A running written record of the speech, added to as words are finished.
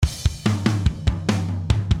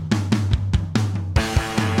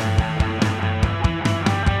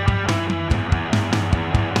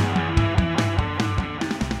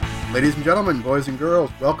Ladies and gentlemen, boys and girls,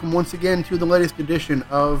 welcome once again to the latest edition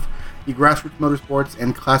of the Grassroots Motorsports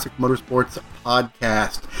and Classic Motorsports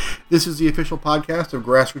podcast. This is the official podcast of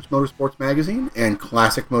Grassroots Motorsports Magazine and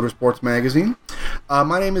Classic Motorsports Magazine.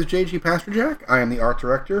 My name is J.G. Pasterjack. I am the art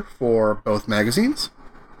director for both magazines.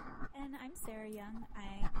 And I'm Sarah Young.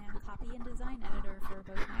 I am copy and design editor for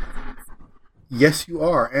both magazines. Yes, you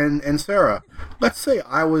are. And Sarah, let's say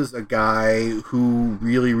I was a guy who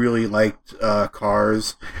really liked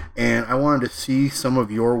cars, and I wanted to see some of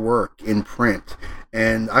your work in print.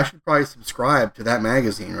 And I should probably subscribe to that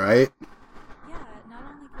magazine, right? Yeah, not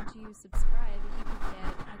only could you subscribe, you could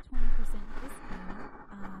get a 20% discount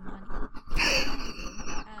on both. If you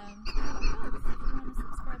want to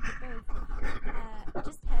subscribe to both,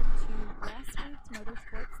 just head to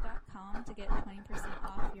grassrootsmotorsports.com to get 20%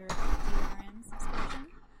 off your DRM subscription.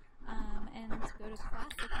 And go to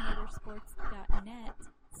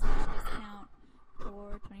classicmotorsports.net/discount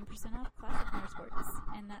for 20% off Classic Motorsports.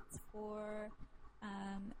 And that's for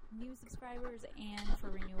new subscribers and for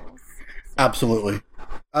renewals. So Absolutely.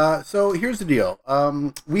 So here's the deal.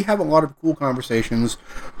 We have a lot of cool conversations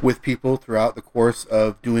with people throughout the course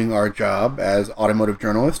of doing our job as automotive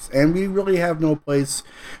journalists, and we really have no place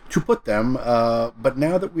to put them. But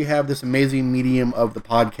now that we have this amazing medium of the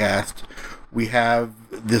podcast, we have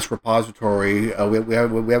this repository. We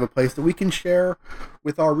have a place that we can share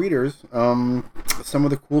with our readers some of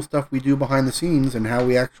the cool stuff we do behind the scenes and how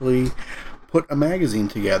we actually put a magazine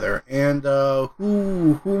together. And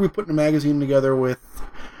who are we putting a magazine together with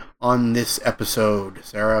on this episode,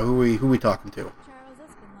 Sarah? Who are we talking to? Charles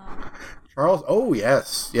Espinlaub. Charles? Oh,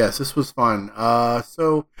 yes, this was fun.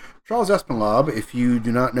 So Charles Espinlaub, if you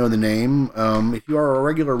do not know the name, if you are a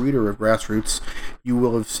regular reader of Grassroots, you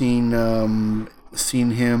will have seen him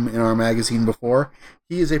in our magazine before.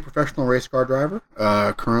 He is a professional race car driver,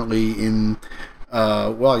 currently in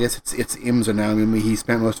I guess it's IMSA now. I mean, he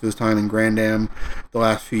spent most of his time in Grand Am the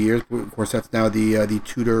last few years. Of course, that's now the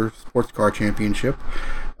Tudor Sports Car Championship.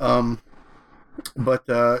 But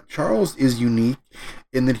Charles is unique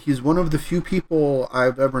in that he's one of the few people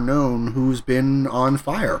I've ever known who's been on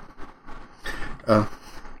fire. You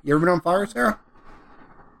ever been on fire, Sarah?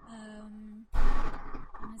 I'm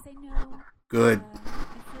going to say no. Good. I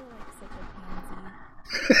feel like such a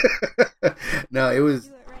pansy. No, it was...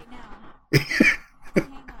 Do it right now.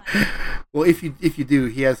 Hang on. Well, if you do,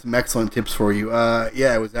 he has some excellent tips for you.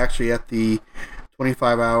 It was actually at the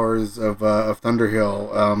 25 Hours of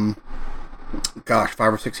Thunderhill,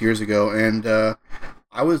 5 or 6 years ago, and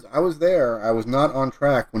I was there. I was not on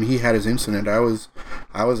track when he had his incident. I was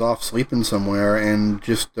off sleeping somewhere and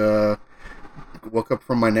just woke up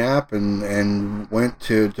from my nap and went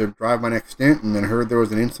to drive my next stint, and then heard there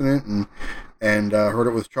was an incident and heard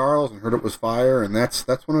it was Charles and heard it was fire, and that's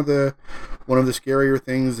one of the scarier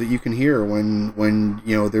things that you can hear when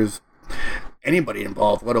there's anybody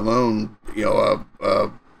involved, let alone a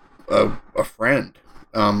friend.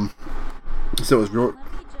 So it was real. Let me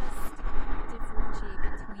just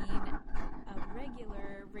differentiate between a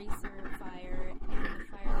regular racer fire and the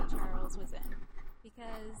fire that Charles was in.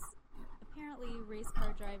 Because apparently race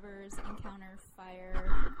car drivers encounter fire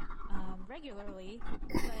regularly,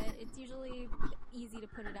 but it's usually easy to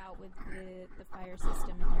put it out with the fire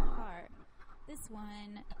system in your car. This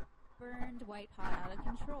one burned white hot out of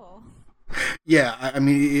control. Yeah, I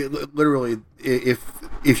mean, literally,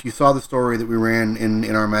 if you saw the story that we ran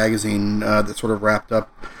in our magazine that sort of wrapped up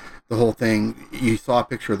the whole thing, you saw a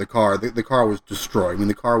picture of the car. The car was destroyed. I mean,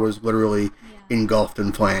 the car was literally engulfed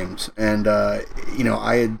in flames. And,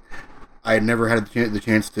 I had never had the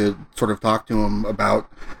chance to sort of talk to him about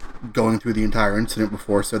going through the entire incident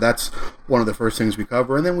before. So that's one of the first things we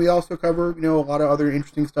cover. And then we also cover, a lot of other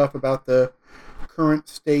interesting stuff about the current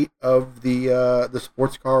state of the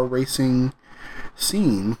sports car racing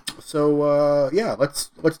scene. So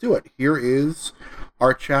let's do it. Here is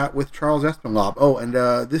our chat with Charles Espinlaub. Oh, and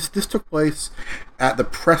this took place at the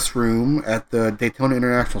press room at the Daytona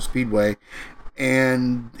International Speedway,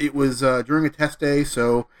 and it was during a test day.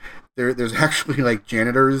 So there's actually like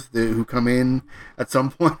janitors who come in at some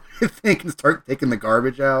point, I think, and start taking the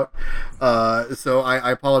garbage out. So I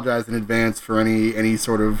apologize in advance for any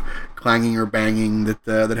sort of clanging or banging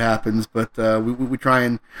that happens. But we try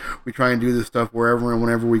and do this stuff wherever and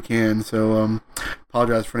whenever we can. So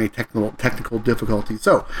apologize for any technical difficulties.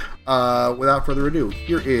 So without further ado,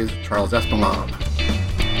 here is Charles Espinlaub.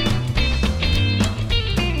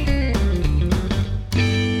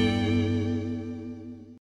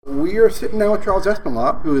 we are sitting now with Charles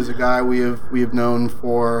Espenlaub, who is a guy we have known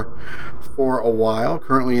for a while.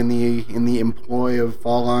 Currently in the employ of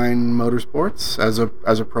Fall Line Motorsports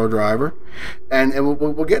as a pro driver, and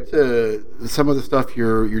we'll get to some of the stuff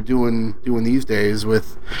you're doing these days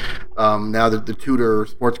with now the Tudor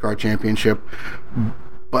Sports Car Championship.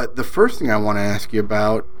 But the first thing I want to ask you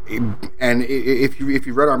about, and if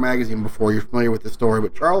you've read our magazine before, you're familiar with the story,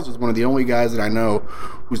 but Charles is one of the only guys that I know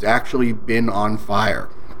who's actually been on fire.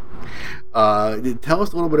 Tell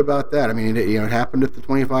us a little bit about that. I mean, it happened at the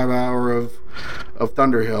 25 hour of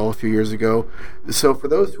Thunderhill a few years ago. So for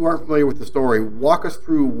those who aren't familiar with the story, walk us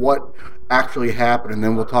through what actually happened, and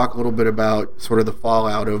then we'll talk a little bit about sort of the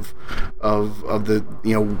fallout of the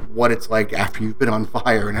what it's like after you've been on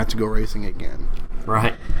fire and have to go racing again.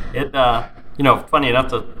 Right. It funny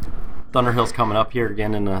enough, the Thunderhill's coming up here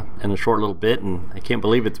again in a short little bit, and I can't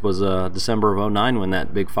believe it was December of 2009 when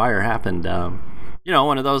that big fire happened.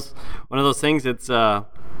 One of those things. It's I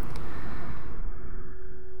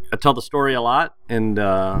tell the story a lot, and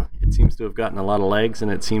it seems to have gotten a lot of legs,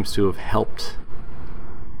 and it seems to have helped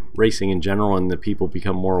racing in general, and that people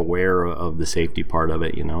become more aware of the safety part of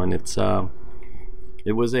it. And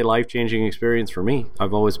it was a life-changing experience for me.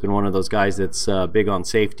 I've always been one of those guys that's big on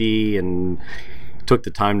safety and took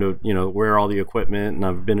the time to wear all the equipment, and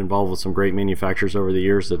I've been involved with some great manufacturers over the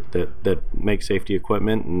years that make safety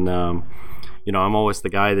equipment, and I'm always the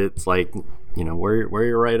guy that's like, wear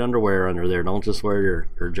your right underwear under there. Don't just wear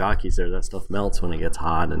your jockeys there. That stuff melts when it gets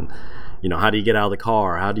hot. And how do you get out of the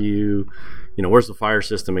car? How do you where's the fire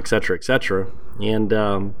system, et cetera, et cetera. And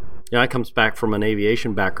I comes back from an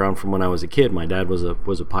aviation background from when I was a kid. My dad was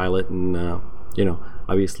a pilot, and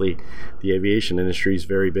obviously the aviation industry is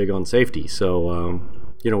very big on safety. So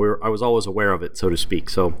I was always aware of it, so to speak.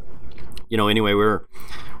 So anyway,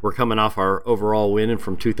 we're coming off our overall win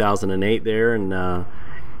from 2008 there, and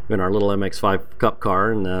in our little MX-5 Cup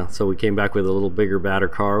car, and so we came back with a little bigger, badder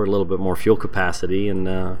car with a little bit more fuel capacity,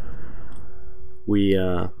 and we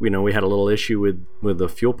had a little issue with the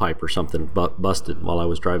fuel pipe or something busted while I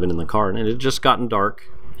was driving in the car, and it had just gotten dark,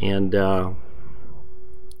 and it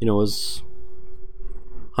was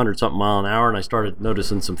 100-something mile an hour, and I started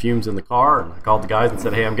noticing some fumes in the car, and I called the guys and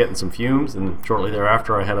said, hey, I'm getting some fumes, and shortly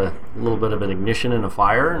thereafter I had a little bit of an ignition and a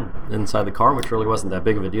fire inside the car, which really wasn't that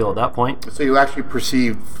big of a deal at that point. So you actually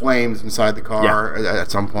perceived flames inside the car at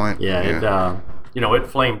some point? Yeah. It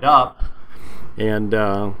flamed up, and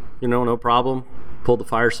no problem. Pulled the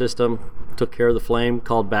fire system, took care of the flame,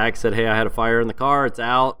 called back, said, hey, I had a fire in the car, it's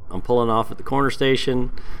out, I'm pulling off at the corner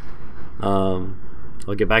station.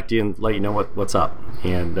 I'll get back to you and let you know what's up.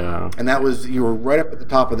 And that was, you were right up at the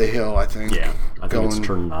top of the hill, I think. Yeah, I think it's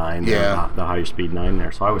turn 9, the higher speed 9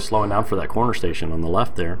 there. So I was slowing down for that corner station on the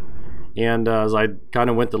left there. And as I kind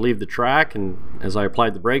of went to leave the track, and as I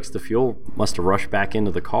applied the brakes, the fuel must have rushed back into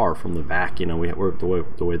the car from the back. We were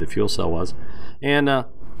the way the fuel cell was, and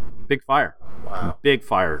big fire. Wow. Big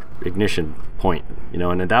fire, ignition point.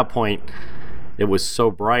 And at that point, it was so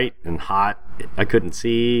bright and hot, I couldn't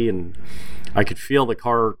see, and I could feel the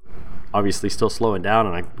car obviously still slowing down,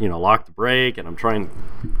 and I locked the brake, and I'm trying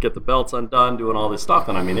to get the belts undone, doing all this stuff,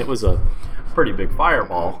 and I mean, it was a pretty big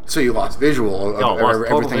fireball. So you lost visual of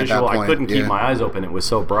everything at that point. I couldn't keep my eyes open. It was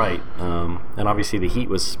so bright, and obviously the heat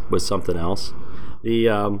was something else.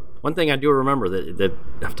 The one thing I do remember that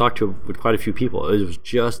I've talked to with quite a few people, it was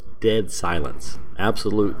just dead silence,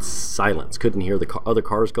 absolute silence. Couldn't hear the other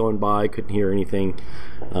cars going by, couldn't hear anything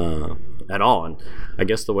at all. And I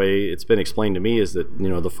guess the way it's been explained to me is that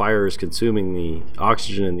the fire is consuming the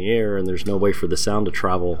oxygen in the air, and there's no way for the sound to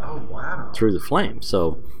travel through the flame.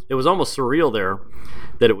 So it was almost surreal there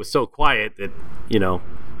that it was so quiet that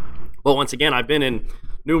well, once again, I've been in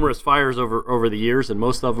numerous fires over the years, and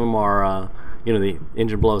most of them are the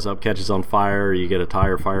engine blows up, catches on fire, you get a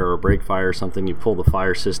tire fire or a brake fire or something, you pull the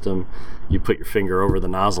fire system, you put your finger over the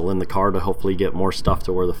nozzle in the car to hopefully get more stuff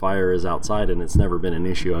to where the fire is outside, and it's never been an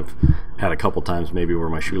issue. I've had a couple times maybe where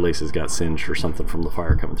my shoelaces got singed or something from the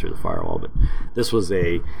fire coming through the firewall, but this was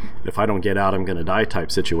a if I don't get out I'm going to die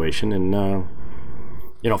type situation, and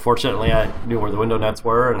fortunately I knew where the window nets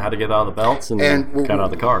were and how to get out of the belts and got out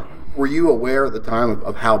of the car. Were you aware at the time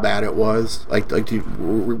of how bad it was?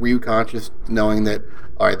 Were you conscious knowing that,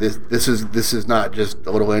 all right, this is not just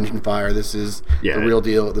a little engine fire. This is the real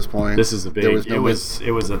deal at this point. This is a big.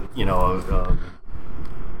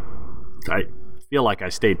 I feel like I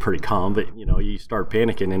stayed pretty calm, but you start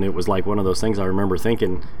panicking, and it was like one of those things. I remember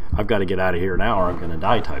thinking, I've got to get out of here now, or I'm going to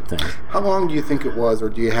die, type thing. How long do you think it was, or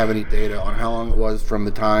do you have any data on how long it was from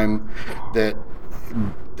the time that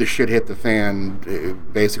the shit hit the fan,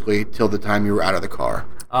 basically, till the time you were out of the car?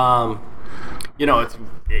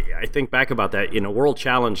 I think back about that. World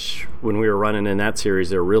Challenge, when we were running in that series,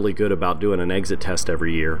 they're really good about doing an exit test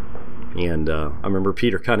every year. And I remember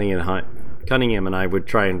Peter Cunningham and I would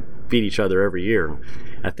try and beat each other every year.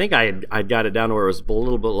 I think I got it down to where it was a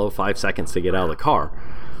little bit below 5 seconds to get out of the car.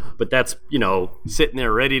 But that's, sitting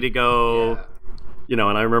there ready to go. Yeah.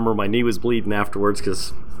 And I remember my knee was bleeding afterwards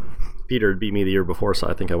because Peter had beat me the year before, so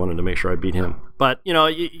I think I wanted to make sure I beat him. But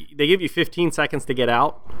they give you 15 seconds to get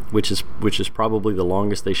out, which is probably the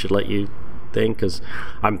longest they should let you think. Because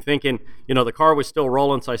I'm thinking, the car was still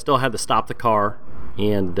rolling, so I still had to stop the car,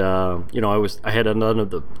 and I had none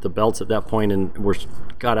of the belts at that point, and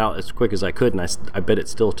got out as quick as I could, and I bet it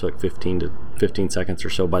still took 15 seconds or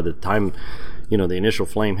so by the time the initial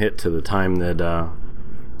flame hit to the time that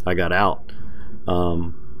I got out.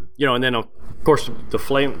 And then of course, the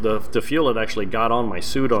fuel had actually got on my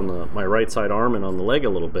suit on my right side arm and on the leg a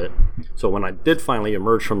little bit. So when I did finally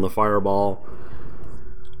emerge from the fireball,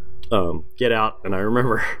 get out, and I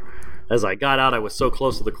remember as I got out, I was so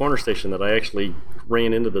close to the corner station that I actually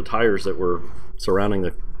ran into the tires that were surrounding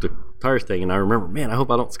the tire thing. And I remember, man, I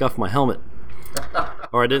hope I don't scuff my helmet.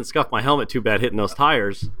 Or I didn't scuff my helmet too bad hitting those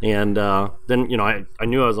tires. And then, I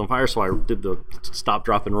knew I was on fire, so I did the stop,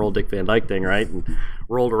 drop, and roll Dick Van Dyke thing, right? And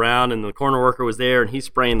rolled around, and the corner worker was there, and he's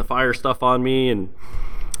spraying the fire stuff on me, and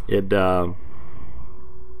it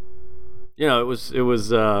was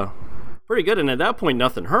pretty good. And at that point,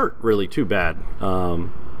 nothing hurt really too bad.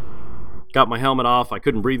 Got my helmet off. I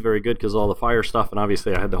couldn't breathe very good because of all the fire stuff, and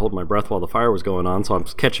obviously I had to hold my breath while the fire was going on, so I'm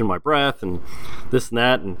catching my breath and this and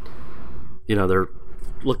that, and the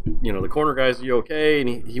corner guy's, "You okay?"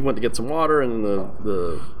 And he went to get some water, and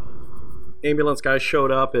the ambulance guys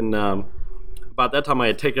showed up, and about that time I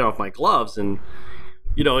had taken off my gloves, and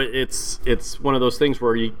it's one of those things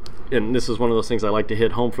where and this is one of those things I like to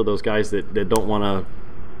hit home for those guys that don't want to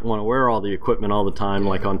wear all the equipment all the time,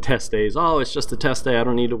 like on test days. Oh, it's just a test day, I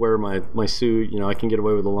don't need to wear my suit, I can get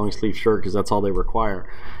away with a long sleeve shirt because that's all they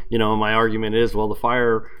require. My argument is, well, the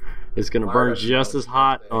fire is going to burn just as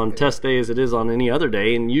hot on test day as it is on any other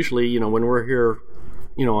day. And usually, when we're here,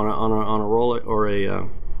 on a roll or a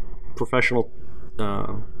professional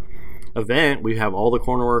event, we have all the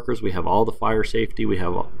corner workers, we have all the fire safety, we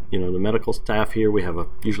have the medical staff here, we have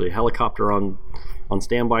usually a helicopter on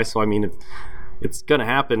standby. So I mean, it's going to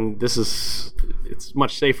happen. It's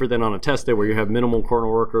much safer than on a test day where you have minimal corner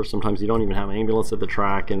workers. Sometimes you don't even have an ambulance at the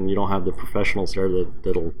track, and you don't have the professionals there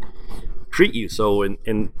that'll treat you. So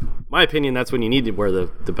in my opinion, that's when you need to wear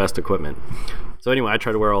the best equipment. So anyway, I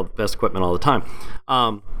try to wear all the best equipment all the time.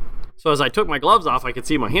 So as I took my gloves off, I could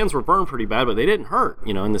see my hands were burned pretty bad, but they didn't hurt,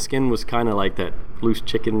 and the skin was kind of like that loose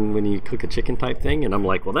chicken when you cook a chicken type thing. And I'm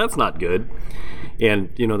like, well, that's not good. And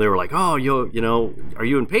they were like, oh, are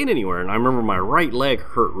you in pain anywhere? And I remember my right leg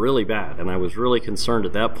hurt really bad, and I was really concerned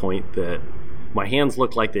at that point that my hands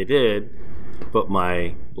looked like they did, but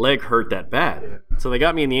my leg hurt that bad. So they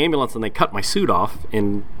got me in the ambulance, and they cut my suit off,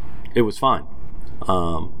 and it was fine.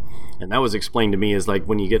 And that was explained to me as, like,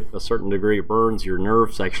 when you get a certain degree of burns, your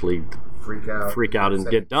nerves actually freak out and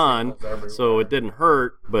get done. So it didn't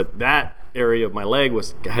hurt, but that area of my leg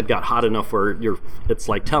had got hot enough where it's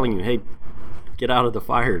like telling you, hey, get out of the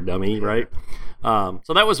fire, dummy, right?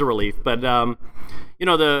 So that was a relief. But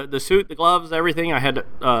the suit, the gloves, everything, I had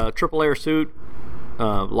a triple layer suit,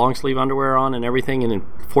 long sleeve underwear on and everything, and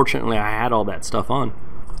fortunately I had all that stuff on.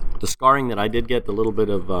 The scarring that I did get, the little bit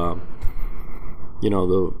of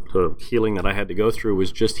the healing that I had to go through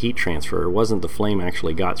was just heat transfer. It wasn't the flame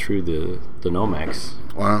actually got through the Nomex.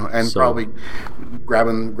 Wow, and probably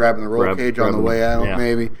grabbing the roll cage on the way out,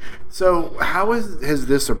 maybe. So how has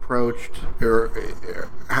this approached, or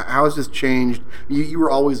how has this changed? You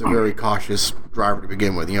were always a very cautious driver to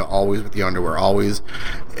begin with, always with the underwear, always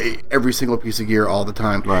every single piece of gear all the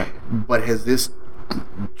time. Right. But has this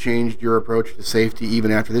changed your approach to safety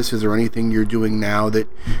even after this? Is there anything you're doing now that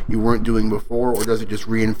you weren't doing before, or does it just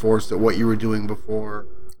reinforce that what you were doing before?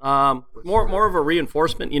 More of a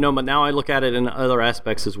reinforcement, but now I look at it in other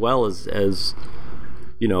aspects as well as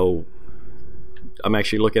I'm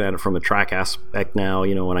actually looking at it from a track aspect now.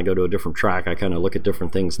 When I go to a different track, I kind of look at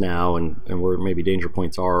different things now and where maybe danger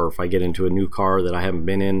points are, or if I get into a new car that I haven't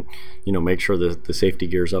been in, make sure the safety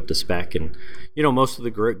gear's up to spec. And most of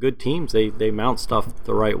the good teams, they mount stuff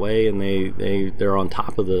the right way, and they're on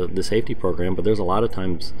top of the safety program. But there's a lot of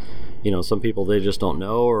times, some people, they just don't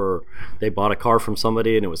know, or they bought a car from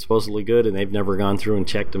somebody and it was supposedly good, and they've never gone through and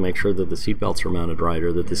checked to make sure that the seatbelts are mounted right,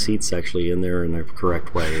 or that the seat's actually in there in the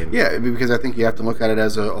correct way. Yeah, because I think you have to look at it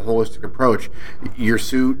as a holistic approach. Your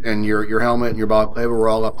suit and your helmet and your balaclava were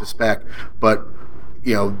all up to spec, but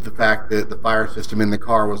the fact that the fire system in the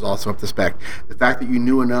car was also up to spec, the fact that you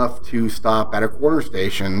knew enough to stop at a corner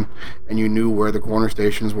station and you knew where the corner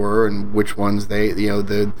stations were and which ones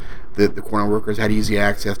the corner workers had easy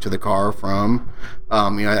access to the car from.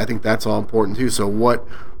 I think that's all important too. So what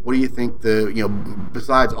do you think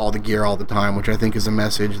besides all the gear all the time, which I think is a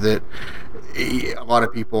message that a lot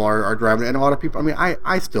of people are driving, and a lot of people,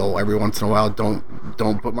 I still every once in a while don't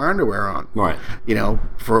put my underwear on, Right.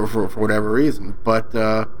 For whatever reason. But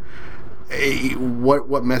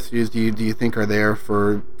what messages do you think are there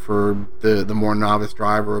for the more novice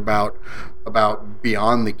driver about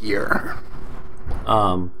beyond the gear?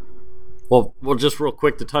 Well, just real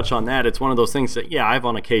quick to touch on that, it's one of those things that, I've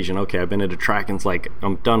on occasion, I've been at a track and it's like,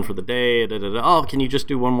 I'm done for the day, oh, can you just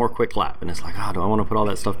do one more quick lap? And it's like, do I want to put all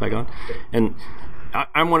that stuff back on? And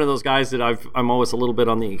I'm one of those guys that I'm always a little bit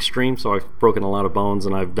on the extreme, so I've broken a lot of bones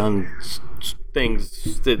and I've done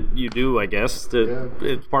things that you do, I guess, that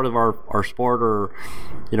it's part of our sport or,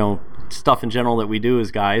 stuff in general that we do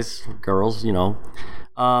as guys, girls, So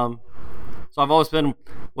I've always been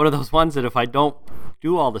one of those ones that if I don't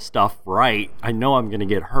do all the stuff right, I know I'm going to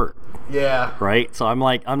get hurt. Yeah. Right? So I'm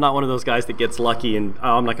not one of those guys that gets lucky and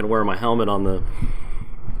I'm not going to wear my helmet on the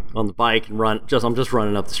bike and I'm just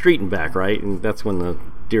running up the street and back, right? And that's when the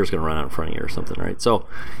deer's going to run out in front of you or something, right? So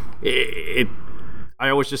I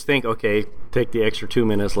always just think, okay, take the extra 2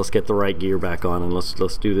 minutes, let's get the right gear back on and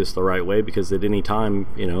let's do this the right way, because at any time,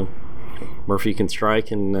 Murphy can strike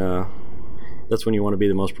and that's when you want to be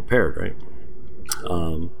the most prepared, right?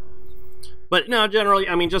 But no, generally,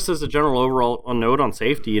 just as a general overall note on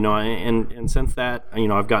safety, and since that,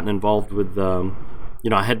 I've gotten involved with,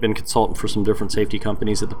 I had been consultant for some different safety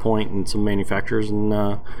companies at the point and some manufacturers, and,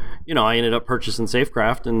 I ended up purchasing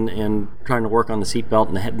Safecraft and trying to work on the seatbelt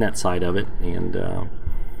and the head net side of it. And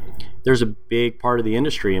there's a big part of the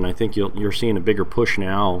industry, and I think you're seeing a bigger push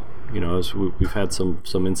now, as we've had some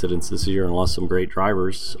incidents this year and lost some great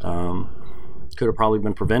drivers. Could have probably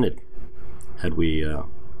been prevented had we...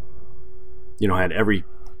 had every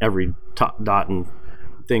dot and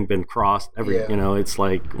thing been crossed. It's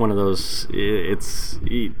like one of those. It's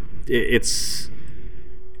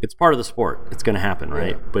part of the sport. It's going to happen,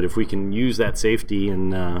 right? Yeah. But if we can use that safety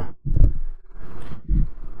and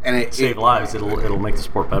save lives, it'll make the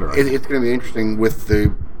sport better. It's going to be interesting with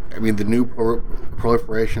the new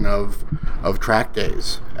proliferation of track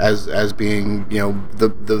days as being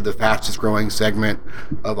the fastest growing segment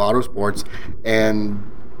of autosports, and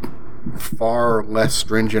far less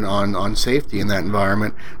stringent on safety in that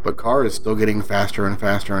environment, but cars still getting faster and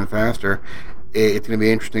faster and faster. It's going to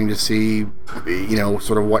be interesting to see,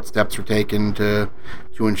 sort of what steps are taken to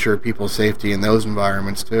ensure people's safety in those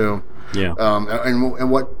environments too. Yeah.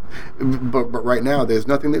 But right now, there's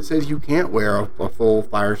nothing that says you can't wear a full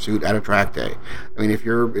fire suit at a track day. If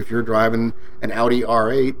you're driving an Audi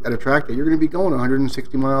R8 at a track day, you're going to be going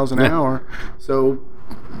 160 miles an hour. So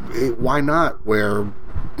why not wear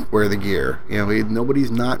the gear?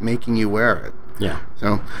 Nobody's not making you wear it. Yeah.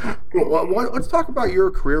 So, let's talk about your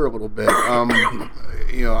career a little bit.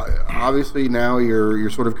 Obviously now you're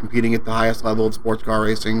sort of competing at the highest level of sports car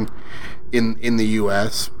racing in the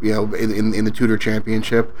U.S. In the Tudor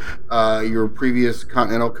Championship. Your previous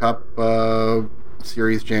Continental Cup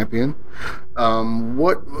Series champion. I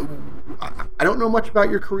don't know much about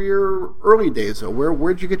your career early days though.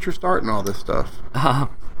 Where'd you get your start in all this stuff?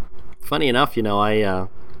 Funny enough, I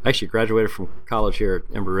actually graduated from college here at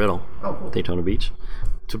Embry-Riddle, Daytona Beach,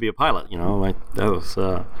 to be a pilot. That was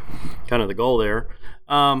kind of the goal there.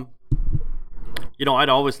 I'd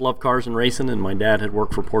always loved cars and racing, and my dad had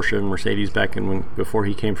worked for Porsche and Mercedes before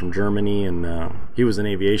he came from Germany, and he was in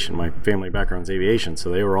aviation. My family background's aviation, so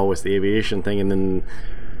they were always the aviation thing, and then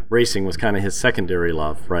racing was kind of his secondary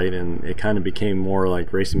love, right? And it kind of became more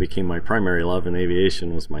like racing became my primary love, and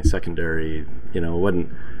aviation was my secondary. It wasn't.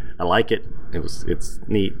 I like it. It's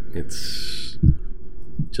neat. It's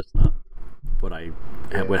just not what I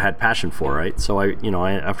had passion for, right? So I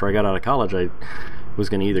after I got out of college, I was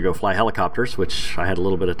going to either go fly helicopters, which I had a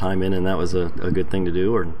little bit of time in, and that was a good thing to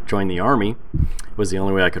do, or join the Army. It was the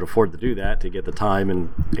only way I could afford to do that, to get the time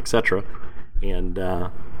and etc. And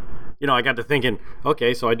I got to thinking,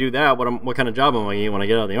 okay, so I do that. What kind of job am I going to get when I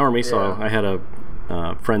get out of the Army? Yeah. So I had a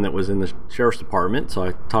friend that was in the sheriff's department, so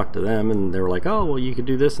I talked to them, and they were like, oh, well, you could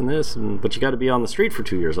do this and this, but you got to be on the street for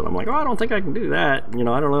 2 years. And I'm like, oh, I don't think I can do that. I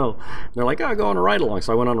don't know. And they're like, oh, go on a ride along.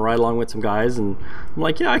 So I went on a ride along with some guys, and I'm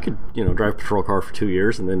like, yeah, I could drive a patrol car for 2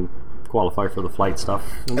 years and then qualify for the flight stuff.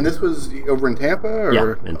 And this was over in Tampa? Or?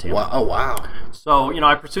 Yeah, in Tampa. Wow. Oh, wow. So,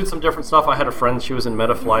 I pursued some different stuff. I had a friend, she was in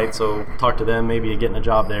Metaflight, so talked to them, maybe getting a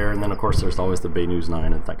job there. And then, of course, there's always the Bay News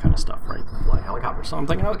 9 and that kind of stuff, right? Fly helicopters. So I'm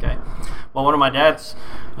thinking, okay. Well, one of my dad's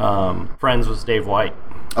friends was Dave White.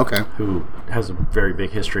 Okay. Who has a very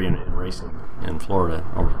big history in racing in Florida.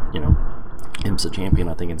 Or, IMSA champion,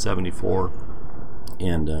 I think, in 74.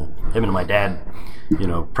 And him and my dad,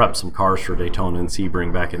 prepped some cars for Daytona and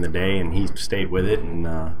Sebring back in the day, and he stayed with it and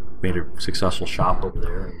made a successful shop over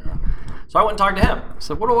there. And, so I went and talked to him. I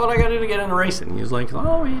said, what I got to do to get into racing? He was like,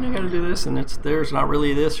 oh, you got to do this, and there's not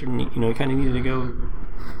really this, or, you kind of need to go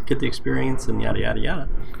get the experience and yada, yada, yada.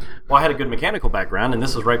 Well, I had a good mechanical background, and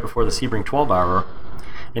this was right before the Sebring 12-hour.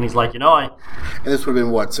 And he's like, And this would have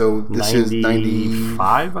been what? So this is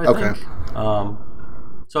 95, I think.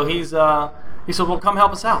 So he said, well, come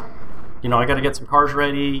help us out. I got to get some cars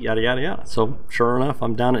ready, yada, yada, yada. So sure enough,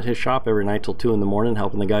 I'm down at his shop every night till 2 a.m.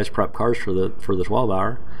 helping the guys prep cars for the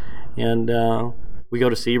 12-hour. And we go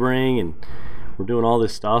to Sebring, and we're doing all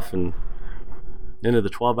this stuff. And into the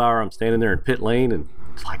 12-hour, I'm standing there in pit lane, and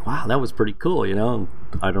it's like, wow, that was pretty cool, And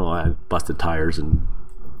I don't know, I busted tires and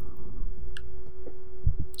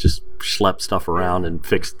just schlepped stuff around and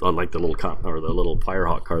fixed like the little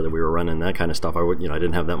Firehawk car that we were running, that kind of stuff. I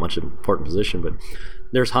didn't have that much important position, but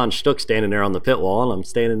there's Hans Stuck standing there on the pit wall, and I'm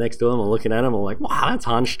standing next to him and looking at him. I'm like, wow, that's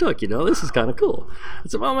Hans Stuck, this is kind of cool. I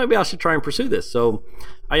said, well, maybe I should try and pursue this. So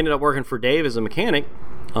I ended up working for Dave as a mechanic,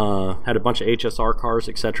 had a bunch of HSR cars,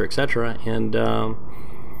 et cetera, and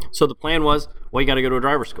so the plan was, well, you got to go to a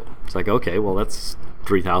driver's school. It's like, okay, well, that's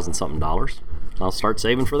 $3,000 something. I'll start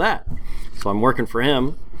saving for that. So I'm working for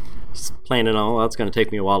him, planning on, well, it's going to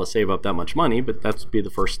take me a while to save up that much money, but that's be the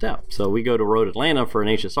first step. So we go to Road Atlanta for an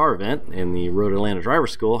HSR event, and the Road Atlanta Driver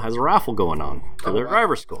School has a raffle going on for their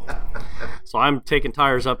driver school. So I'm taking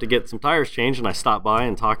tires up to get some tires changed, and I stop by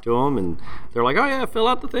and talk to them, and they're like, oh yeah, fill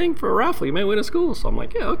out the thing for a raffle, you may win a school. So I'm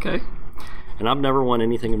like, yeah, okay. And I've never won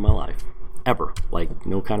anything in my life, ever. Like,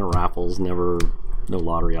 no kind of raffles, no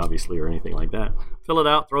lottery, obviously, or anything like that. Fill it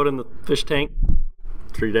out, throw it in the fish tank.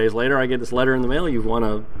 3 days later, I get this letter in the mail, you've won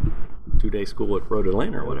a 2-day school at Road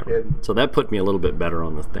Atlanta or whatever. So that put me a little bit better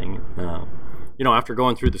on the thing. After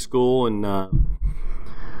going through the school and,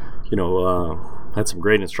 had some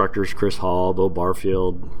great instructors, Chris Hall, Bo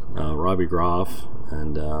Barfield, Robbie Groff,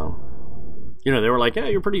 and, they were like, yeah,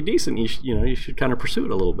 you're pretty decent. You should kind of pursue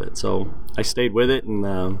it a little bit. So I stayed with it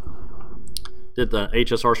and did the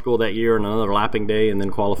HSR school that year and another lapping day, and then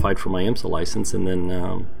qualified for my IMSA license, and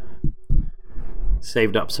then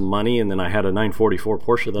saved up some money, and then I had a 944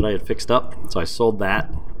 Porsche that I had fixed up, so I sold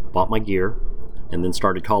that, bought my gear, and then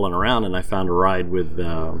started calling around, and I found a ride with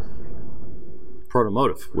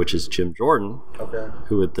Protomotive, which is Jim Jordan,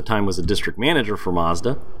 who at the time was a district manager for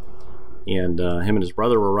Mazda, and him and his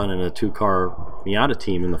brother were running a 2-car Miata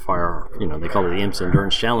team in the fire, they called it the IMSA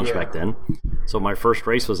Endurance Challenge back then. So my first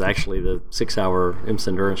race was actually the 6-hour IMSA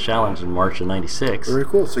Endurance Challenge in March of '96. Very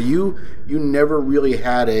cool. So you never really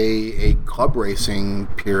had a club racing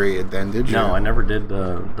period then, did you? No, I never did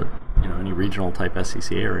any regional type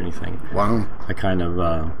SCCA or anything. Wow. I kind of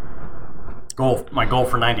my goal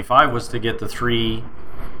for '95 was to get the 3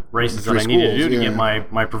 races that I needed to do to get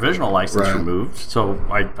my provisional license removed. So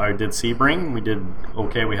I did Sebring. We did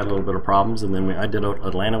okay. We had a little bit of problems, and then I did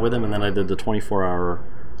Atlanta with him, and then I did the 24-hour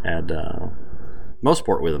at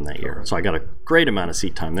Mosport with him that year. So I got a great amount of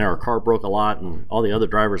seat time there. Our car broke a lot, and all the other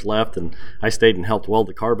drivers left, and I stayed and helped weld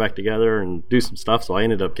the car back together and do some stuff. So I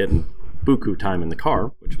ended up getting buku time in the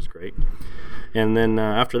car, which was great. And then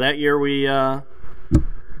after that year, we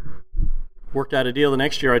worked out a deal. The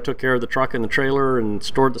next year I took care of the truck and the trailer and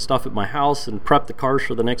stored the stuff at my house and prepped the cars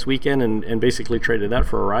for the next weekend, and basically traded that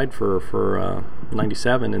for a ride for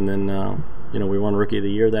 97. And then we won Rookie of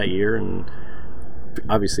the Year that year, and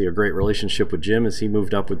obviously a great relationship with Jim as he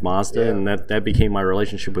moved up with Mazda, and that became my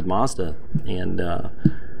relationship with Mazda. And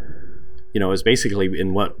it was basically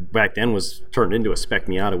in what back then was turned into a Spec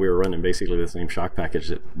Miata. We were running basically the same shock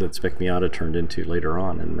package that Spec Miata turned into later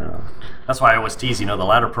on, and that's why I always tease. The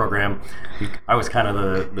ladder program. I was kind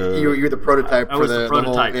of the you were the prototype for the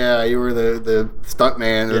prototype. You were the stunt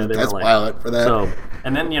man or the test pilot for that. So,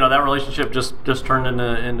 and then that relationship just turned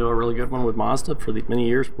into a really good one with Mazda for the many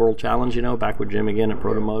years. World Challenge, back with Jim again at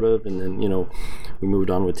Protomotive, and then we moved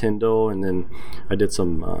on with Tyndall, and then I did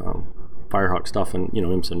some Firehawk stuff and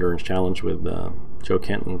IMSA Endurance Challenge with Joe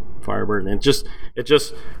Kent and Firebird, and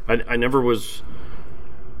I never was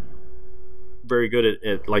very good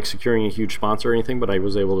at like securing a huge sponsor or anything, but I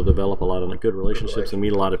was able to develop a lot of good relationships and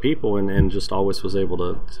meet a lot of people, and just always was able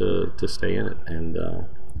to stay in it. And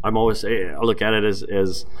I'm always I look at it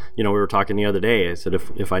as we were talking the other day. I said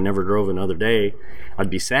if I never drove another day, I'd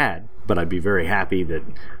be sad, but I'd be very happy that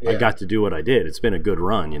I got to do what I did. It's been a good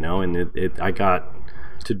run, and I got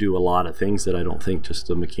to do a lot of things that I don't think just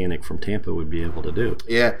a mechanic from Tampa would be able to do.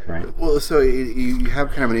 Yeah. Right. Well, so you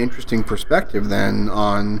have kind of an interesting perspective then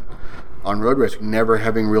on road racing, never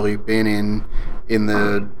having really been in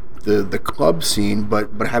the club scene,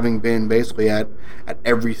 but having been basically at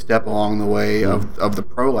every step along the way of the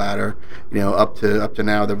pro ladder, up to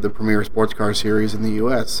now the premier sports car series in the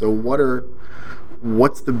U.S. So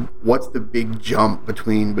what's the big jump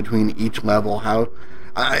between each level? How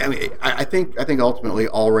I think ultimately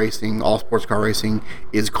all sports car racing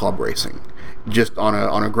is club racing, just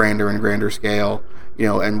on a grander and grander scale,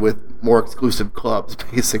 and with more exclusive clubs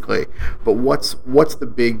basically. But what's the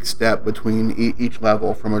big step between each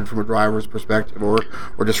level from a driver's perspective or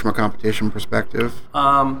just from a competition perspective?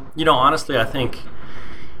 Honestly, I think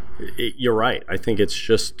you're right. I think it's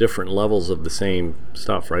just different levels of the same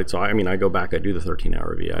stuff, right? So, I go back, I do the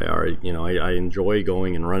 13-hour VIR. I enjoy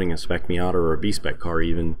going and running a Spec Miata or a B-Spec car,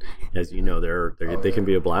 even, as you know, they can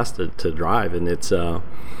be a blast to drive, and it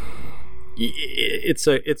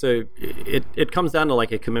comes down to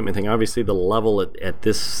like a commitment thing. Obviously, the level at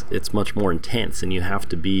this, it's much more intense, and you have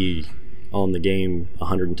to be on the game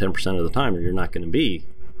 110% of the time, or you're not going to be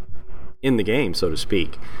in the game, so to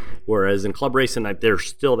speak. Whereas in club racing, there's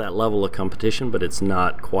still that level of competition, but it's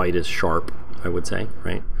not quite as sharp, I would say,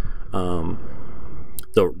 right? I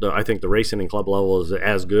think the racing in club level is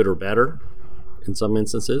as good or better in some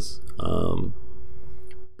instances,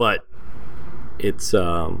 but it's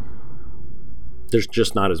there's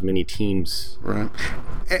just not as many teams. Right.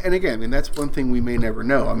 And again, that's one thing we may never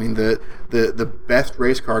know. The best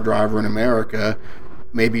race car driver in America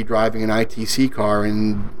may be driving an ITC car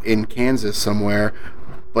in Kansas somewhere,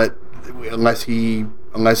 but unless he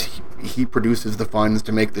produces the funds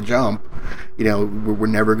to make the jump, we're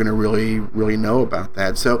never going to really know about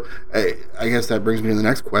that. So I guess that brings me to the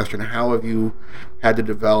next question. How have you had to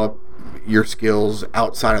develop your skills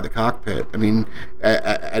outside of the cockpit?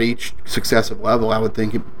 At each successive level, I would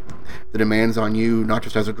think the demands on you, not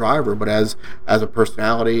just as a driver, but as a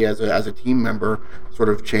personality, as a team member, sort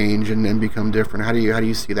of change and become different. How do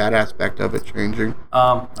you see that aspect of it changing?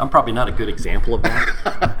 I'm probably not a good example of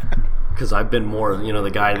that because I've been more,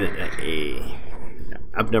 the guy that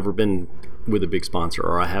I've never been with a big sponsor,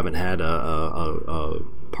 or I haven't had a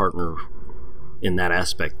partner in that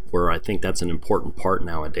aspect, where I think that's an important part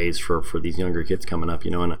nowadays for these younger kids coming up.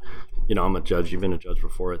 And I'm a judge. You've been a judge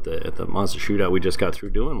before at the Monster Shootout. We just got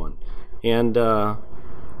through doing one, and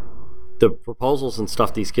the proposals and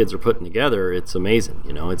stuff these kids are putting together, it's amazing.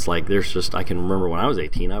 It's like I can remember when I was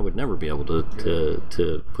 18, I would never be able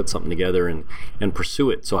to put something together and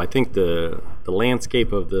pursue it. So I think the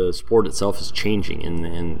landscape of the sport itself is changing,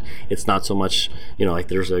 and it's not so much, like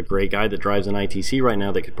there's a great guy that drives an ITC right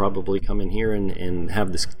now that could probably come in here and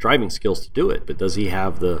have the driving skills to do it, but does he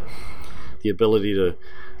have the ability to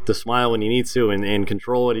smile when he needs to and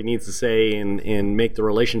control what he needs to say and make the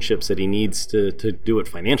relationships that he needs to do it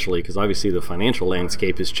financially? Because obviously the financial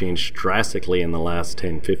landscape has changed drastically in the last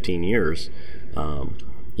 10, 15 years.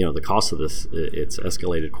 The cost of this, it's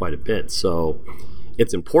escalated quite a bit. So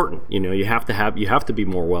it's important. You have to be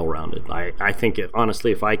more well-rounded. I think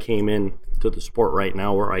honestly, if I came in to the sport right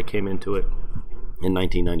now where I came into it in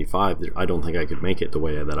 1995, I don't think I could make it the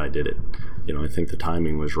way that I did it. I think the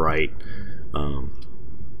timing was right.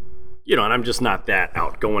 And I'm just not that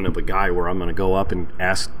outgoing of a guy where I'm going to go up and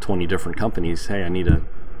ask 20 different companies, hey, I need $1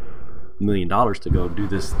 million to go do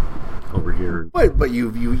this over here. But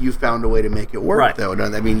you found a way to make it work, right, though.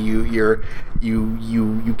 You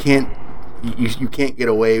can't get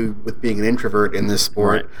away with being an introvert in this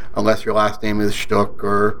sport, right, unless your last name is Stuck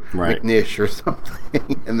or right, McNish or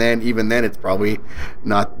something. And then even then, it's probably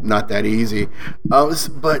not that easy. So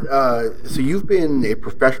you've been a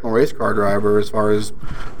professional race car driver as far as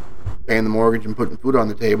paying the mortgage and putting food on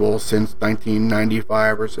the table since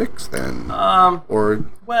 1995 or 6 then? I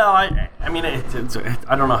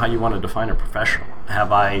don't know how you want to define a professional.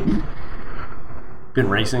 Have I been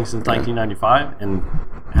racing since 1995 and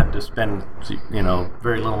had to spend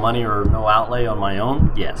very little money or no outlay on my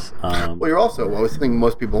own? Yes. Well, you're also, one thing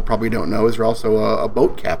most people probably don't know is you're also a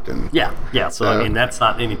boat captain. Yeah. So that's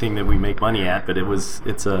not anything that we make money at, but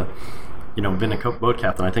it's a been a boat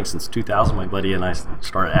captain, I think, since 2000. My buddy and I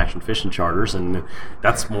started Action Fishing Charters, and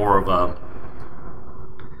that's more of a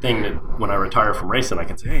thing that when I retire from racing, I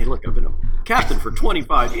can say, hey, look, I've been a captain for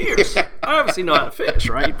 25 years. I obviously know how to fish,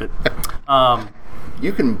 right? But,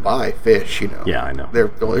 you can buy fish. Yeah, I know. They're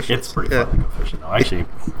delicious. It's pretty fun to go fishing. Though. Actually,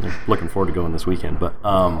 I'm looking forward to going this weekend. But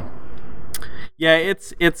yeah,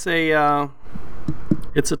 it's a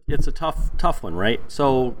tough one, right?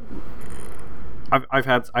 So I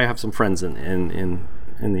have some friends in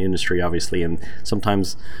the industry, obviously, and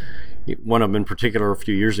sometimes one of them in particular a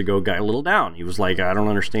few years ago got a little down. He was like, I don't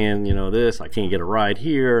understand, this. I can't get a ride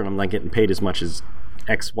here, and I'm not getting paid as much as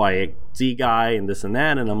X, Y, Z guy, and this and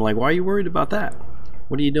that. And I'm like, why are you worried about that?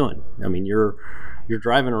 What are you doing? I mean, you're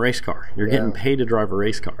driving a race car. You're getting paid to drive a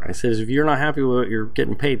race car. I said, if you're not happy with what you're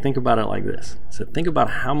getting paid, think about it like this. I said, think about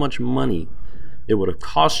how much money it would have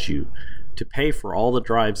cost you to pay for all the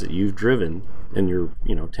drives that you've driven in your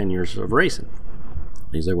 10 years of racing.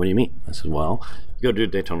 He's like, what do you mean? I said, well, you go do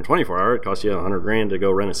Daytona 24-hour, it costs you $100,000 to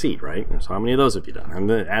go rent a seat, right? So how many of those have you done? And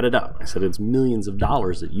then add it up. I said, it's millions of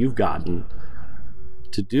dollars that you've gotten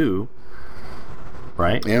to do,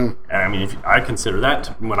 right? Yeah. And I mean, if I consider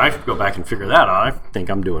that, when I go back and figure that out, I think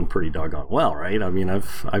I'm doing pretty doggone well, right? I mean,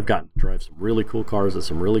 I've gotten to drive some really cool cars at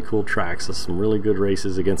some really cool tracks, at some really good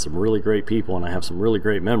races against some really great people, and I have some really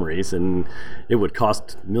great memories, and it would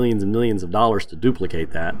cost millions and millions of dollars to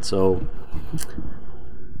duplicate that. So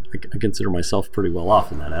I consider myself pretty well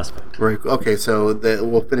off in that aspect. Right. Okay, so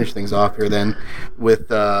we'll finish things off here then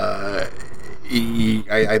with I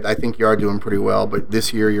think you are doing pretty well, but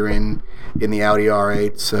this year you're in the Audi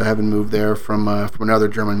R8s, having moved there from another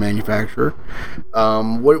German manufacturer.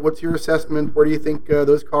 What's your assessment? Where do you think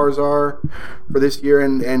those cars are for this year?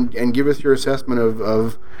 And give us your assessment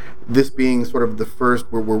of this being sort of the first.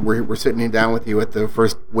 We're sitting down with you at the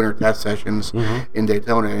first winter test sessions in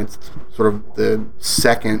Daytona. And it's sort of the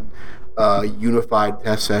second unified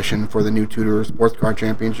test session for the new Tudor Sports Car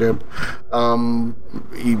Championship.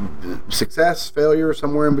 Success, failure,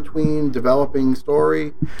 somewhere in between, developing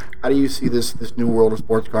story. How do you see this new world of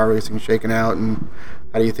sports car racing shaking out, and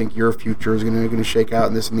how do you think your future is going to shake out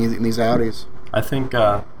in these Audis? I think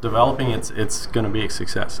developing it's going to be a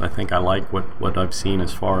success. I think I like what I've seen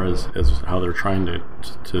as far as how they're trying to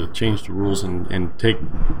change the rules and take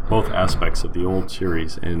both aspects of the old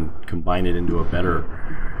series and combine it into a better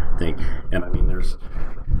thing. And I mean, you're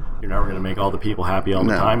never going to make all the people happy all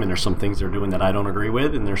the time, and there's some things they're doing that I don't agree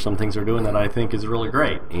with, and there's some things they're doing that I think is really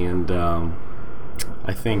great. And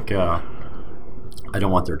I think I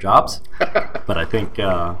don't want their jobs, but I think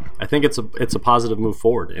it's a positive move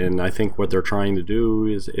forward, and I think what they're trying to do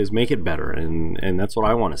is make it better, and that's what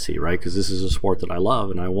I want to see, right? Because this is a sport that I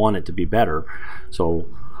love, and I want it to be better. So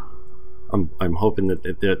I'm hoping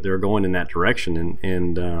that they're going in that direction,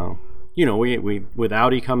 and we with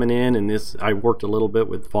Audi coming in, and this, I worked a little bit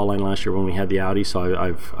with Fall Line last year when we had the Audi, so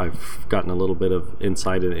I've gotten a little bit of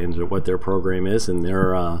insight into what their program is, and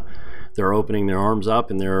they're opening their arms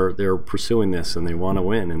up, and they're pursuing this, and they want to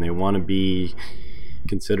win, and they want to be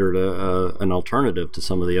considered an alternative to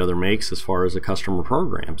some of the other makes as far as a customer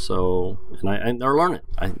program. So, and they're learning.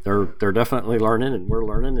 They're definitely learning, and we're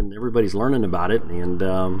learning, and everybody's learning about it, and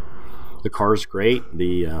the car's great.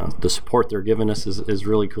 The support they're giving us is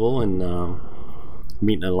really cool, and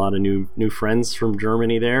meeting a lot of new friends from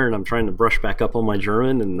Germany there, and I'm trying to brush back up on my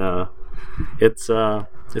German, and it's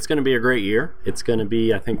going to be a great year. It's going to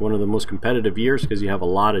be, I think, one of the most competitive years because you have a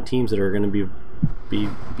lot of teams that are going to be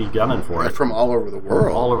gunning for it from all over the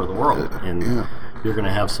world. And you're going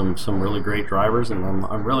to have some really great drivers, and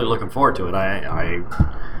I'm really looking forward to it. I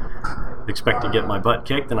expect to get my butt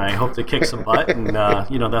kicked, and I hope to kick some butt, and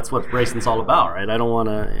that's what racing's all about, right?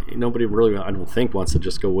 Nobody really, I don't think, wants to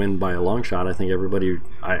just go win by a long shot. I think everybody,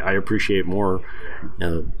 I appreciate more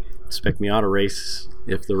expect me out of race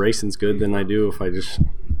if the racing's good than I do if I just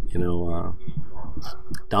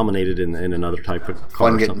dominated in another type of car.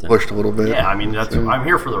 Fun or getting something. Pushed a little bit. Yeah, I mean I'm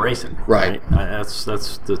here for the racing. Right. That's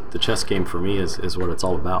the chess game for me is what it's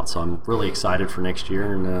all about. So I'm really excited for next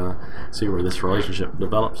year and see where this relationship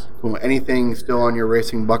develops. Cool. Anything still on your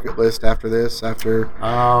racing bucket list after this? There's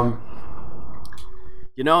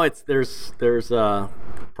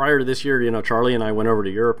prior to this year, Charlie and I went over to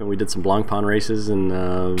Europe and we did some Blancpain races and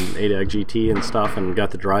ADAC GT and stuff, and got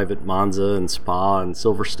to drive at Monza and Spa and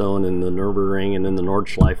Silverstone and the Nürburgring, and then the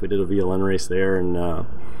Nordschleife. We did a VLN race there, and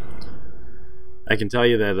I can tell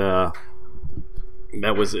you that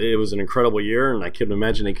it was an incredible year, and I couldn't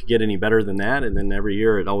imagine it could get any better than that. And then every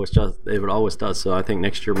year it always does. So I think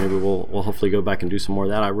next year maybe we'll hopefully go back and do some more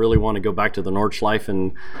of that. I really want to go back to the Nordschleife,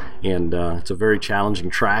 and it's a very challenging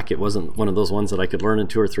track. It wasn't one of those ones that I could learn in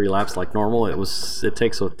 2 or 3 laps like normal. It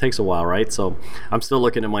takes a while, right? So I'm still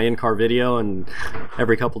looking at my in-car video and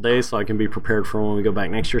every couple days so I can be prepared for when we go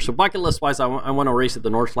back next year. So bucket list wise, I want to race at the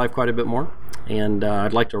Nordschleife quite a bit more, and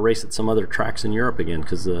I'd like to race at some other tracks in Europe again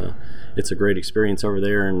because it's a great experience experience over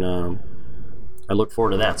there, and I look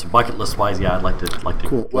forward to that. So bucket list wise, yeah, I'd like to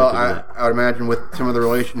Cool. Well, I would imagine with some of the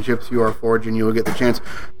relationships you are forging, you will get the chance.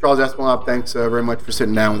 Charles Espinlab, thanks very much for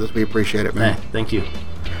sitting down with us. We appreciate it, man. Thank you.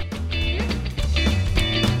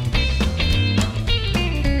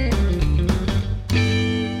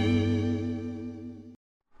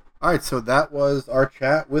 All right, so that was our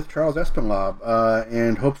chat with Charles Espinlab,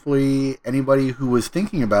 and hopefully anybody who was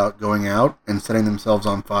thinking about going out and setting themselves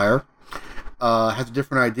on fire has a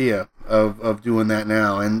different idea of doing that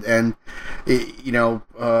now, and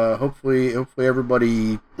hopefully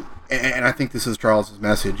everybody, and I think this is Charles's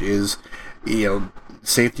message, is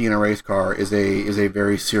safety in a race car is a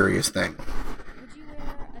very serious thing. Would you wear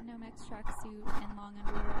a Nomex tracksuit and long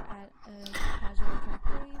underwear at a casual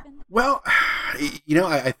track day even? Well,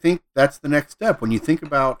 I think that's the next step. When you think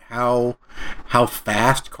about how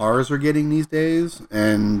fast cars are getting these days,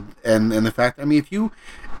 and the fact, I mean, if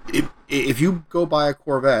you go buy a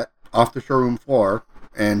Corvette off the showroom floor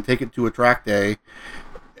and take it to a track day,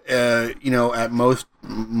 at most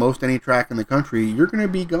any track in the country, you're going to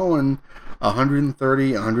be going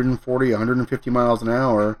 130, 140, 150 miles an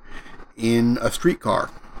hour in a street car.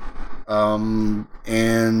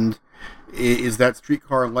 And is that street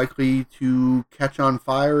car likely to catch on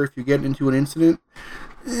fire if you get into an incident?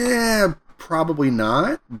 Probably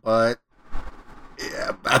not, but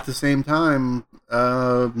at the same time,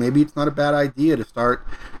 maybe it's not a bad idea to start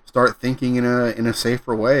thinking in a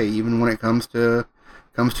safer way, even when it comes to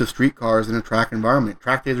street cars in a track environment.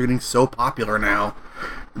 Track days are getting so popular now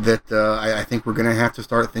that I think we're going to have to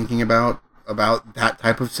start thinking about that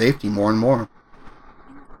type of safety more and more. And,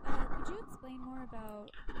 could you explain more about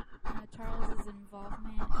Charles's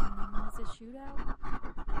involvement in the Mazda Shootout?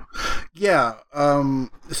 Yeah,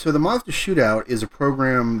 so the Mazda Shootout is a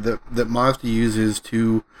program that Mazda uses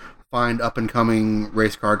to find up-and-coming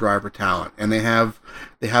race car driver talent, and they have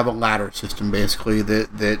a ladder system basically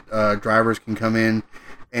that drivers can come in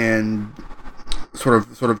and sort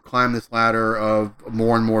of climb this ladder of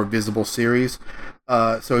more and more visible series.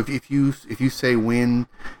 So if you say win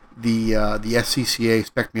the SCCA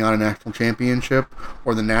Spec Miata National Championship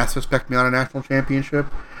or the NASA Spec Miata National Championship,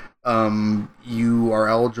 you are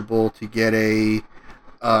eligible to get a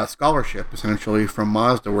scholarship essentially from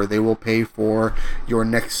Mazda, where they will pay for your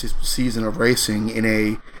next season of racing in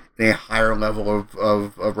a higher level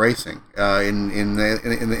of racing. In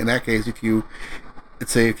that case, if you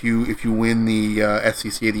win the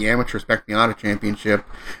SCCA, the Amateur Spec Miata Championship,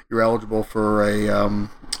 you're eligible for a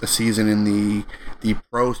season in the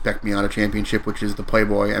Pro Spec Miata Championship, which is the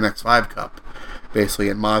Playboy MX-5 Cup, basically,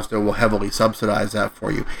 and Mazda will heavily subsidize that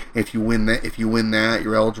for you. If you win that,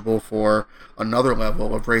 you're eligible for another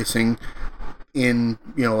level of racing in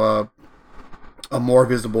a more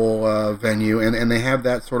visible venue, and they have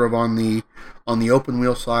that sort of on the open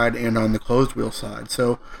wheel side and on the closed wheel side.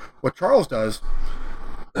 So what Charles does,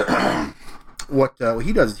 what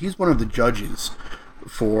he does is he's one of the judges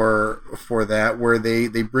for that, where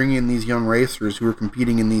they bring in these young racers who are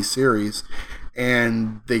competing in these series,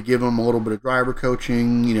 and they give them a little bit of driver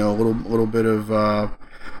coaching, a little bit of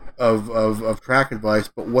track advice.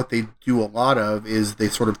 But what they do a lot of is they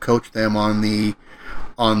sort of coach them on the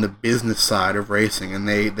business side of racing, and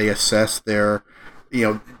they assess their,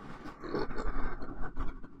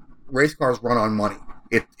 race cars run on money.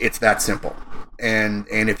 It's that simple. And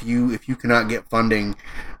if you cannot get funding,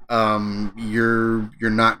 you're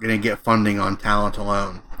not going to get funding on talent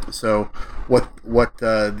alone. So what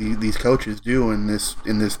these coaches do in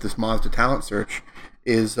this Mazda talent search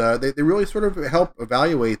is they really sort of help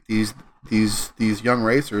evaluate these young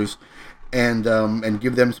racers and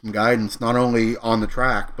give them some guidance, not only on the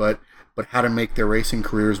track but how to make their racing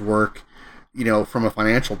careers work, from a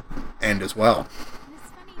financial end as well. And it's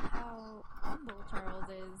funny how humble Charles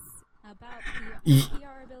is about the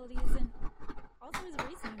PR abilities and also his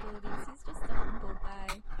racing abilities. He's just a humble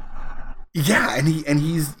guy. Yeah, and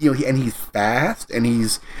he's fast, and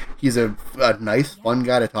he's a nice, fun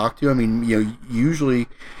guy to talk to. I mean, usually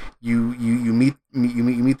you meet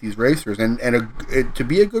these racers, and to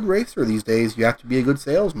be a good racer these days, you have to be a good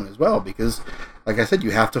salesman as well, because, like I said,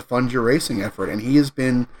 you have to fund your racing effort. And he has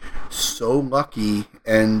been so lucky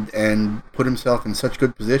and put himself in such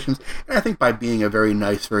good positions. And I think by being a very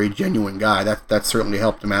nice, very genuine guy, that certainly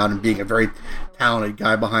helped him out, and being a very talented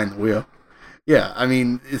guy behind the wheel. Yeah, I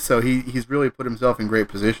mean, so he's really put himself in great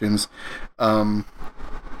positions. Yeah,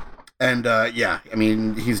 I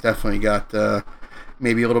mean, he's definitely got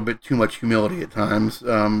maybe a little bit too much humility at times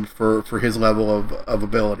for his level of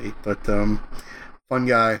ability. But fun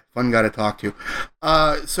guy to talk to.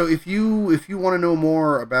 So if you want to know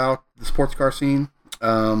more about the sports car scene,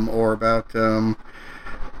 or about the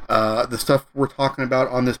stuff we're talking about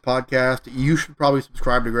on this podcast, you should probably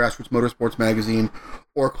subscribe to Grassroots Motorsports Magazine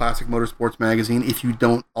or Classic Motorsports Magazine if you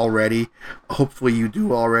don't already. Hopefully you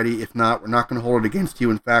do already. If not, we're not going to hold it against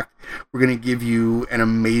you. In fact, we're going to give you an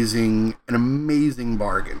amazing bargain. Yeah, we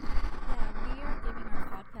are giving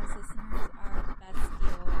our podcast listeners our best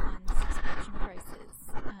deal on subscription prices.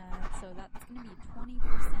 So that's going to be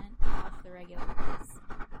 20% off the regular price.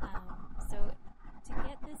 So to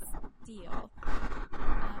get this deal,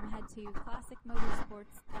 head to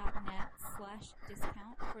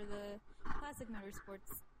classicmotorsports.net/discount for the Classic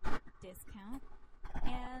Motorsports discount,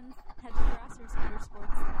 and head to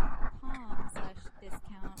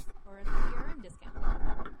grassrootsmotorsports.com/discount for the PRN discount.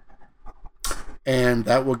 And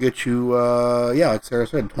that will get you, like Sarah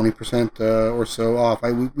said, 20% or so off.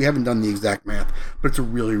 We haven't done the exact math, but it's a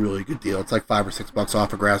really, really good deal. It's like $5 or $6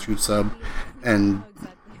 off a Grassroots sub, and know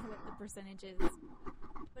exactly what the percentage is.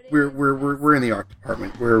 But we're in the art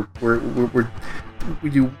department.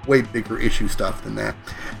 We do way bigger issue stuff than that.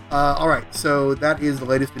 All right, so that is the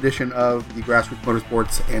latest edition of the Grassroots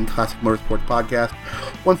Motorsports and Classic Motorsports podcast.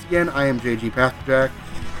 Once again, I am JG Pasterjack,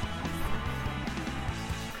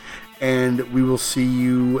 and we will see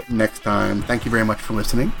you next time. Thank you very much for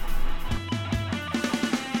listening.